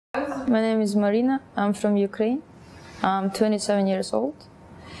My name is Marina. I'm from Ukraine. I'm 27 years old.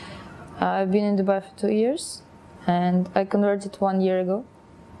 I've been in Dubai for 2 years and I converted 1 year ago.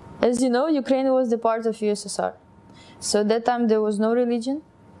 As you know, Ukraine was the part of USSR. So at that time there was no religion.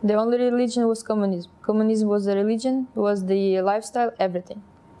 The only religion was communism. Communism was the religion, was the lifestyle, everything,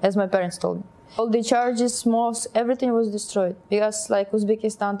 as my parents told me. All the churches, mosques, everything was destroyed because like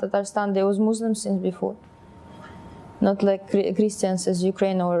Uzbekistan, Tatarstan, there was Muslims since before. Not like Christians as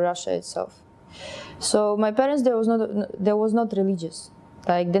Ukraine or Russia itself. So my parents, there was not religious.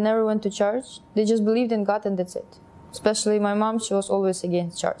 Like they never went to church. They just believed in God and that's it. Especially my mom, she was always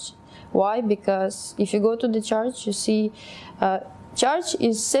against church. Why? Because if you go to the church, you see, church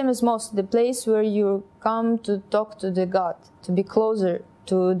is same as mosque, the place where you come to talk to the God, to be closer,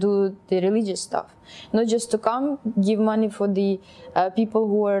 to do the religious stuff. Not just to come, give money for the people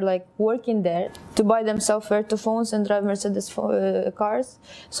who are like working there, to buy themselves phones and drive Mercedes cars.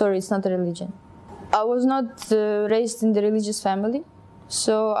 Sorry, it's not a religion. I was not raised in the religious family,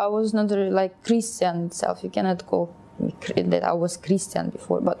 so I was not like Christian itself. You cannot call me that I was Christian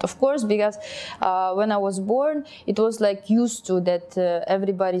before. But of course, because when I was born, it was like used to that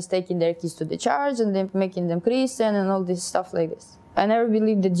everybody's taking their kids to the church and then making them Christian and all this stuff like this. I never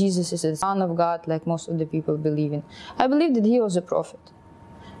believed that Jesus is the Son of God like most of the people believe in. I believed that he was a prophet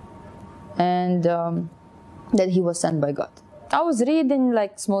and that he was sent by God. I was reading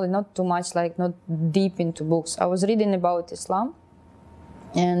like small, not too much, like not deep into books. I was reading about Islam.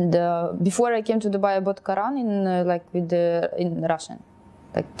 And before I came to Dubai, I bought Quran in Russian,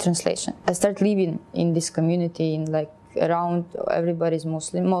 like translation. I started living in this community, in like around everybody's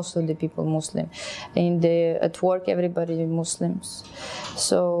Muslim, most of the people Muslim. At work, everybody Muslims.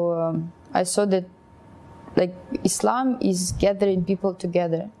 So I saw that like Islam is gathering people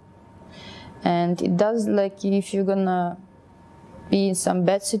together, and it does, like if you're gonna be in some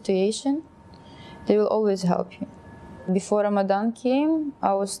bad situation, they will always help you. Before Ramadan came,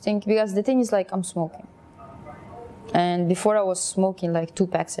 I was thinking, because the thing is like I'm smoking. And before I was smoking like 2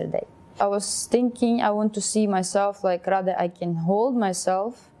 packs a day. I was thinking I want to see myself like rather I can hold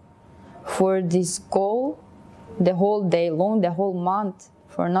myself for this goal the whole day long, the whole month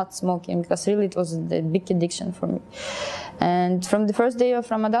for not smoking, because really it was a big addiction for me. And from the first day of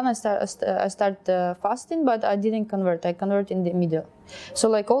Ramadan I start fasting, but I didn't convert. I converted in the middle. So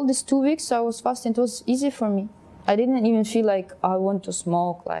like all these 2 weeks I was fasting, it was easy for me. I didn't even feel like I want to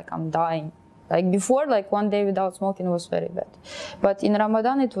smoke, like I'm dying. Like before, like 1 day without smoking was very bad. But in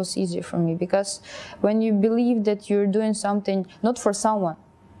Ramadan it was easier for me, because when you believe that you're doing something not for someone,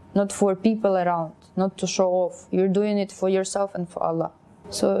 not for people around, not to show off, you're doing it for yourself and for Allah.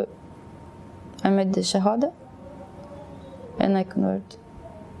 So I made the Shahada and I converted.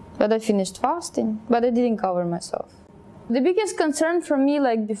 But I finished fasting, but I didn't cover myself. The biggest concern for me,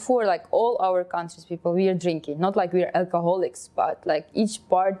 like before, like all our countries, people, we are drinking. Not like we are alcoholics, but like each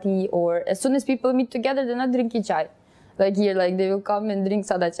party or as soon as people meet together, they're not drinking chai. Like here, like they will come and drink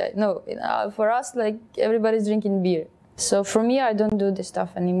sada chai. No, for us, like everybody's drinking beer. So for me, I don't do this stuff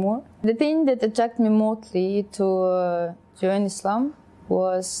anymore. The thing that attracted me mostly to join Islam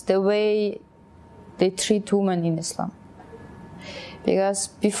was the way they treat women in Islam. Because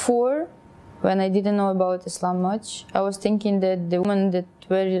before, when I didn't know about Islam much, I was thinking that the woman that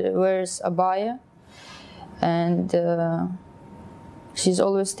wears abaya and she's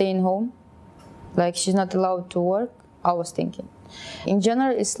always staying home, like she's not allowed to work, I was thinking. In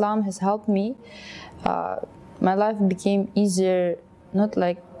general, Islam has helped me. My life became easier, not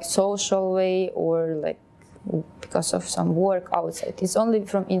like social way or like because of some work outside. It's only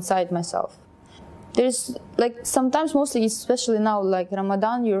from inside myself. There's like sometimes, mostly especially now, like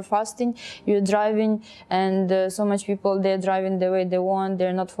Ramadan, you're fasting, you're driving, and so much people, they're driving the way they want,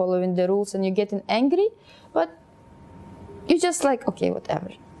 they're not following the rules, and you're getting angry, but you just like, okay,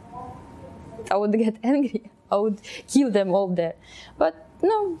 whatever. I would get angry, I would kill them all there, but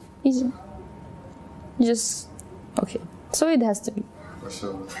no, easy. Just, okay, so it has to be.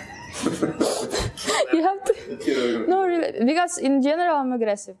 You have to, no, really, because in general, I'm an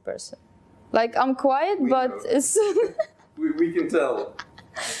aggressive person. Like, I'm quiet, but it's... we can tell.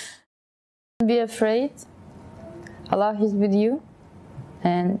 Don't be afraid. Allah is with you.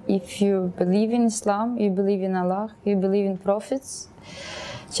 And if you believe in Islam, you believe in Allah, you believe in prophets,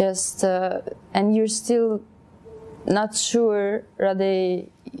 just, and you're still not sure whether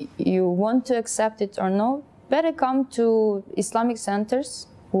you want to accept it or not, better come to Islamic centers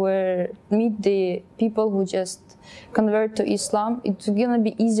where meet the people who just convert to Islam. It's gonna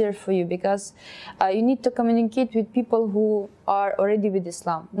be easier for you because you need to communicate with people who are already with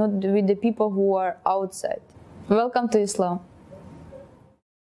Islam, not with the people who are outside. Welcome to Islam.